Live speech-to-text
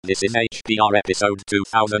This is HPR episode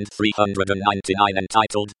 2399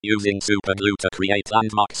 entitled Using Superglue to Create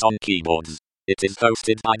Landmarks on Keyboards. It is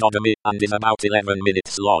hosted by Dodemy and is about 11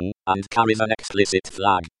 minutes long and carries an explicit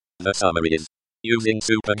flag. The summary is Using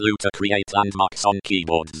Superglue to Create Landmarks on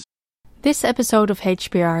Keyboards. This episode of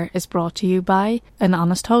HPR is brought to you by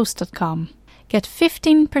anhonesthost.com. Get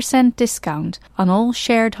 15% discount on all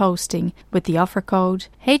shared hosting with the offer code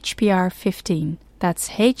HPR15. That's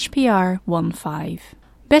HPR15.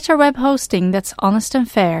 Better web hosting that's honest and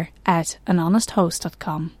fair at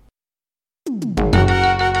anhonesthost.com.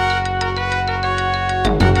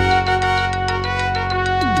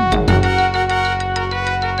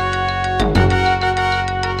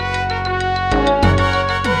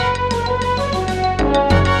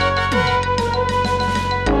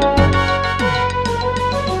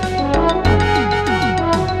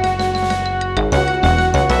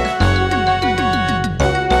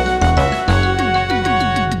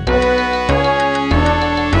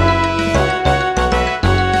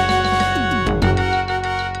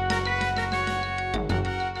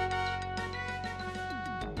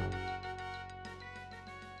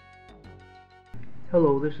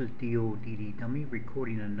 Hello, this is DODD Dummy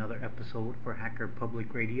recording another episode for Hacker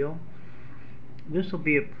Public Radio. This will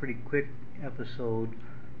be a pretty quick episode,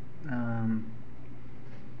 and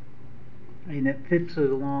it fits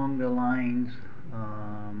along the lines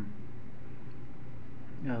of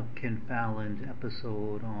Ken Fallon's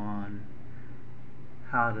episode on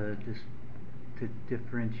how to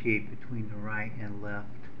differentiate between the right and left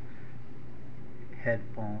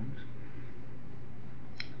headphones.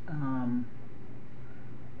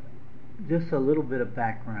 Just a little bit of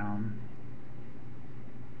background.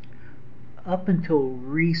 Up until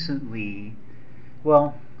recently,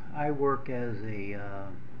 I work as a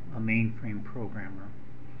mainframe programmer,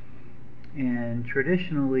 and not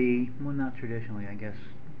traditionally, I guess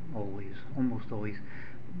almost always,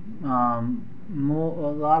 a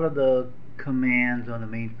lot of the commands on the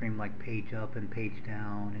mainframe, like page up and page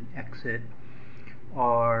down and exit,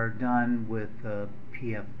 are done with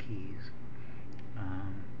PF keys.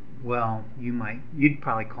 You'd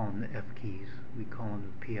probably call them the F keys. We call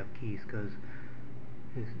them the PF keys because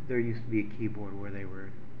there used to be a keyboard where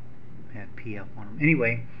had PF on them.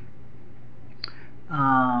 Anyway,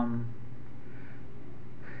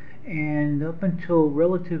 and up until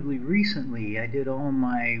relatively recently, I did all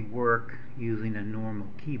my work using a normal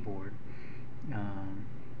keyboard,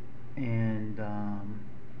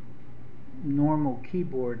 normal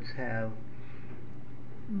keyboards have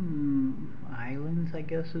islands, I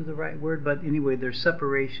guess is the right word, but anyway, there's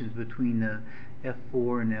separations between the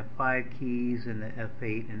F4 and F5 keys and the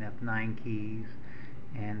F8 and F9 keys,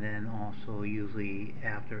 and then also usually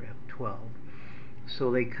after F12. So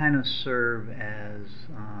they kind of serve as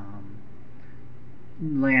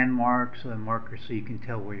landmarks or markers so you can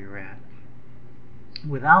tell where you're at.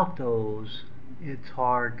 Without those, it's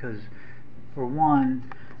hard because, for one,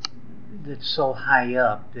 it's so high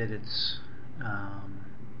up that it's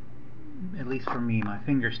at least for me, my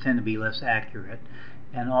fingers tend to be less accurate,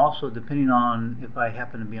 and also depending on if I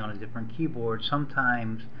happen to be on a different keyboard,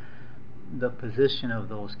 sometimes the position of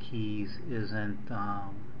those keys isn't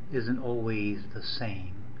always the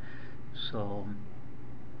same. So,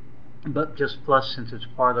 but just plus, since it's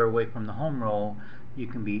farther away from the home row, you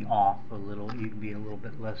can be off a little. You can be a little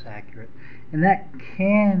bit less accurate, and that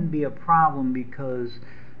can be a problem because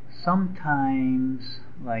sometimes,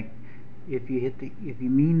 like, if you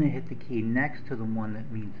mean to hit the key next to the one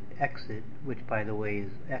that means exit, which by the way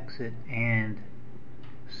is exit and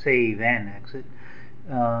save and exit,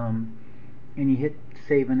 and you hit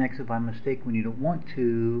save and exit by mistake when you don't want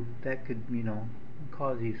to, that could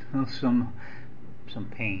cause you some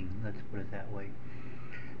pain. Let's put it that way.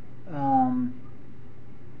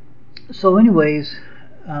 So anyways,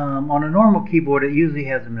 on a normal keyboard, it usually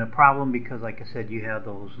hasn't been a problem because, like I said, you have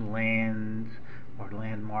those lands or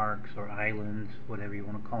landmarks or islands, whatever you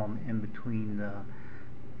want to call them, in between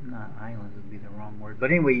not islands would be the wrong word,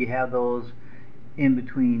 but anyway, you have those in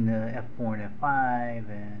between the F4 and F5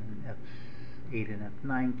 and F8 and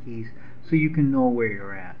F9 keys, so you can know where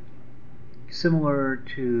you're at. Similar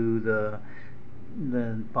to the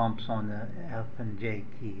bumps on the F and J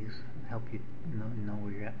keys, help you know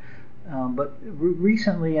where you're at. But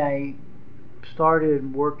recently I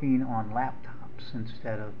started working on laptops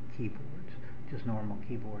instead of keyboards, just normal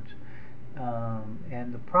keyboards.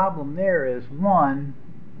 And the problem there is, one,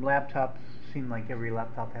 laptops seem like every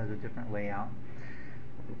laptop has a different layout.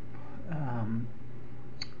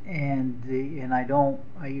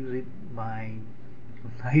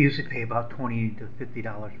 I usually pay about $20 to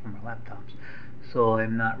 $50 for my laptops, so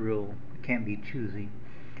can't be choosy.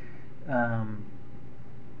 Um,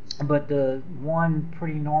 but the one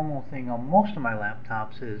pretty normal thing on most of my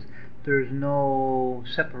laptops is there's no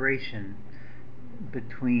separation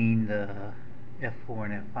between the F4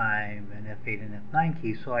 and F5 and F8 and F9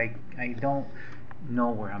 keys, so I don't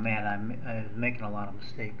know where I'm at. I'm making a lot of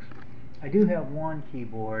mistakes. I do have one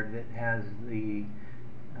keyboard that has the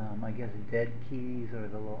I guess dead keys or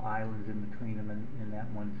the little islands in between them, and that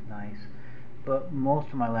one's nice. But most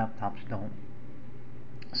of my laptops don't.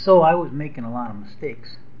 So I was making a lot of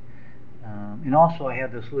mistakes. And also I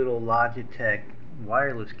have this little Logitech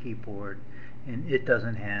wireless keyboard, and it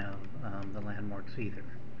doesn't have the landmarks either.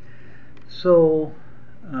 So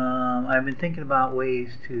I've been thinking about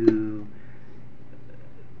ways to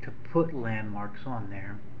put landmarks on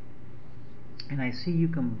there, and I see you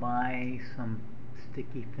can buy some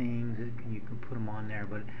sticky things that you can put them on there,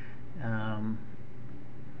 but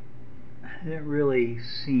it didn't really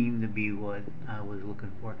seem to be what I was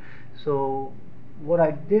looking for. So what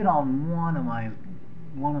I did on one of my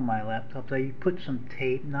laptops, I put some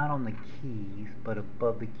tape, not on the keys, but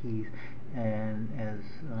above the keys, and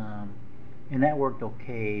and that worked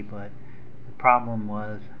okay. But the problem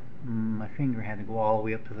was my finger had to go all the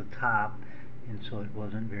way up to the top, and so it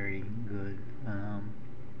wasn't very good.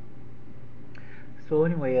 So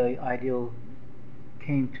anyway, an ideal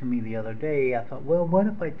came to me the other day. I thought, well, what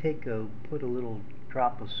if I put a little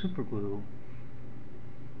drop of super glue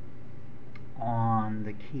on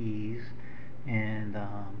the keys, and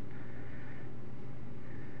I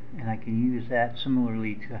can use that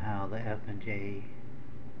similarly to how the F and J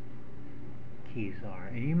keys are.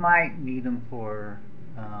 And you might need them for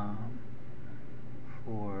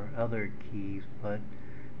other keys, but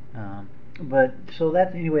so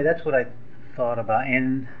that's anyway. That's what I thought about,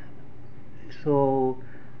 and so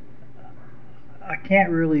I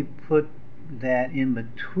can't really put that in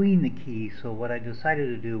between the keys. So what I decided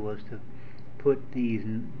to do was to put these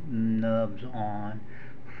nubs on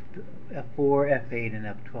F4, F8, and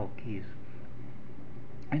F12 keys.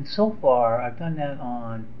 And so far, I've done that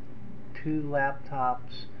on 2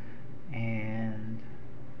 laptops and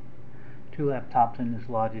this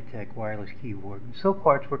Logitech wireless keyboard. And so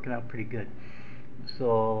far, it's working out pretty good.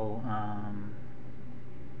 So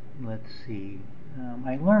let's see.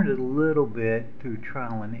 I learned a little bit through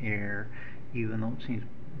trial and error, even though it seems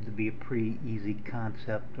to be a pretty easy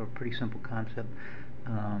concept or pretty simple concept.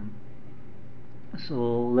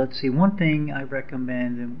 So let's see. One thing I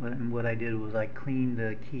recommend, and what I did was I cleaned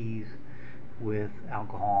the keys with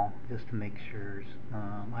alcohol just to make sure.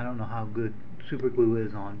 I don't know how good super glue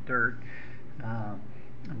is on dirt,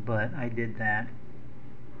 but I did that.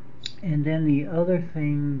 And then the other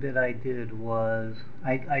thing that I did was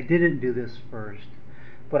I didn't do this first,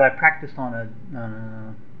 but I practiced on a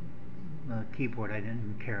keyboard I didn't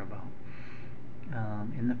even care about.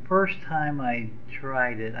 And the first time I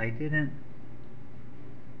tried it, I didn't.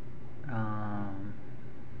 I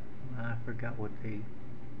forgot what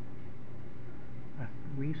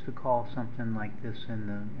we used to call something like this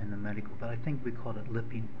in the medical, but I think we called it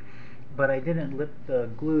lipping. But I didn't lip the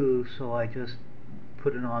glue, so I just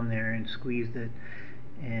put it on there and squeezed it,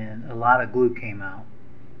 and a lot of glue came out,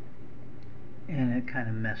 and it kind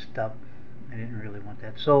of messed up. I didn't really want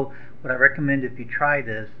that. So what I recommend, if you try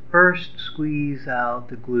this, first squeeze out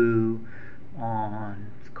the glue on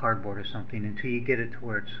cardboard or something until you get it to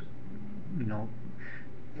where it's,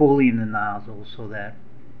 fully in the nozzle, so that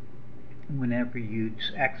whenever you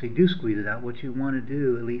actually do squeeze it out, what you want to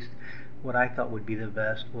do, at least what I thought would be the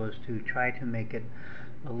best, was to try to make it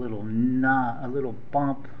a little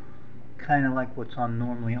bump, kind of like what's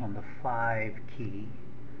normally on the 5 key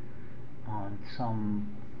on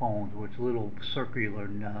some phones, where it's a little circular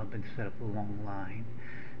nub instead of a long line.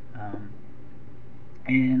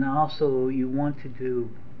 And also you want to do,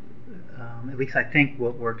 at least I think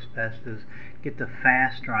what works best, is get the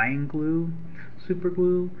fast drying glue, super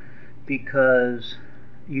glue, because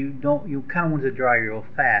you kind of want it to dry real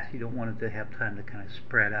fast. You don't want it to have time to kind of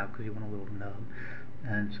spread out, because you want a little nub.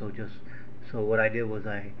 And so what I did was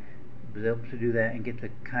I was able to do that and get the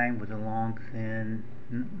kind with a long, thin,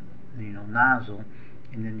 nozzle,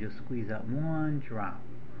 and then just squeeze out one drop.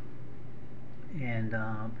 And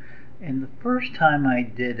the first time I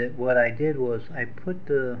did it, what I did was I put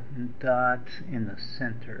the dots in the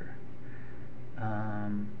center.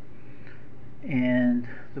 And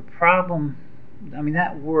the problem,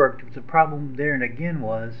 that worked, but the problem there and again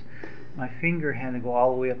was my finger had to go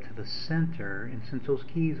all the way up to the center, and since those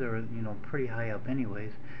keys are, pretty high up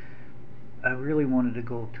anyways, I really wanted to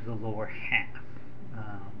go to the lower half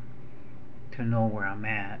to know where I'm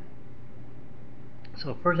at.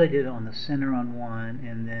 So first I did it on the center on one,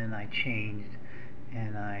 and then I changed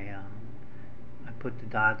and I put the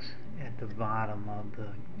dots at the bottom of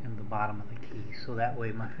the key, so that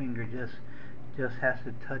way my finger just has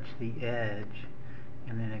to touch the edge,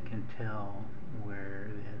 and then it can tell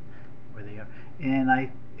where they are. And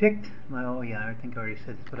I picked, I think I already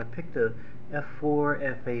said this, but I picked the F4,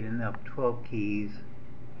 F8, and F12 keys.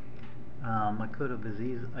 I could have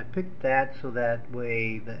I picked that so that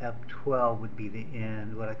way the F12 would be the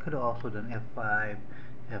end, but I could have also done F5,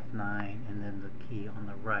 F9, and then the key on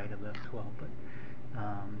the right of F12.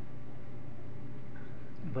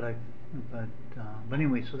 But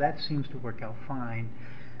anyway, so that seems to work out fine,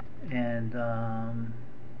 and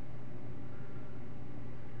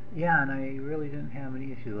yeah, and I really didn't have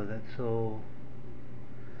any issue with it. So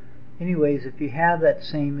anyways, if you have that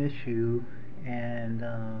same issue and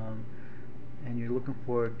you're looking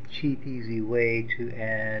for a cheap, easy way to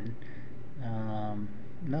add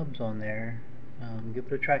nubs on there, give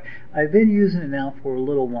it a try. I've been using it now for a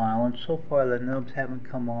little while, and so far the nubs haven't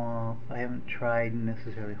come off. I haven't tried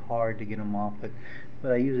necessarily hard to get them off, but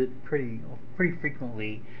I use it pretty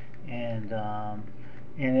frequently, and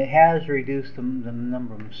it has reduced the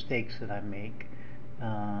number of mistakes that I make.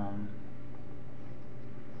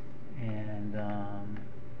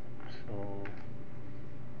 So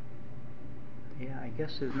yeah, I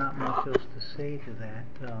guess there's not much else to say to that.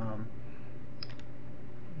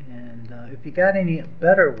 If you got any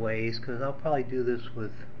better ways, because I'll probably need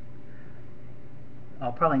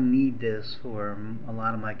this for a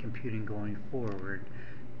lot of my computing going forward.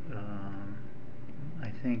 I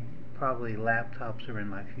think probably laptops are in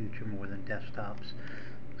my future more than desktops,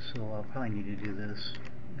 so I'll probably need to do this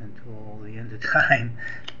until the end of time.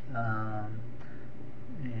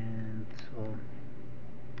 And so,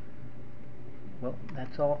 well,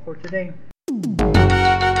 that's all for today.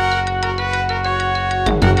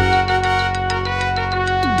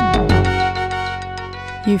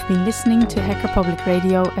 You've been listening to Hacker Public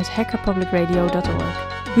Radio at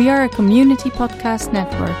hackerpublicradio.org. We are a community podcast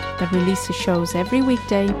network that releases shows every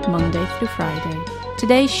weekday, Monday through Friday.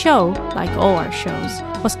 Today's show, like all our shows,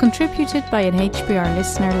 was contributed by an HPR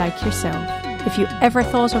listener like yourself. If you ever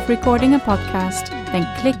thought of recording a podcast, then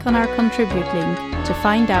click on our contribute link to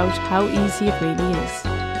find out how easy it really is.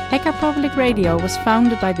 Hacker Public Radio was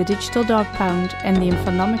founded by the Digital Dog Pound and the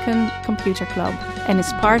Infonomicon Computer Club and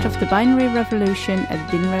is part of the binary revolution at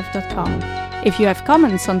binrev.com. If you have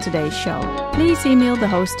comments on today's show, please email the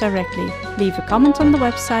host directly, leave a comment on the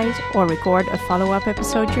website, or record a follow-up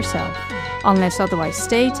episode yourself. Unless otherwise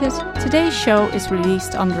stated, today's show is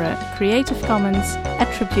released under a Creative Commons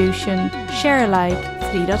Attribution Share Alike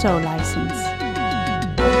 3.0 license.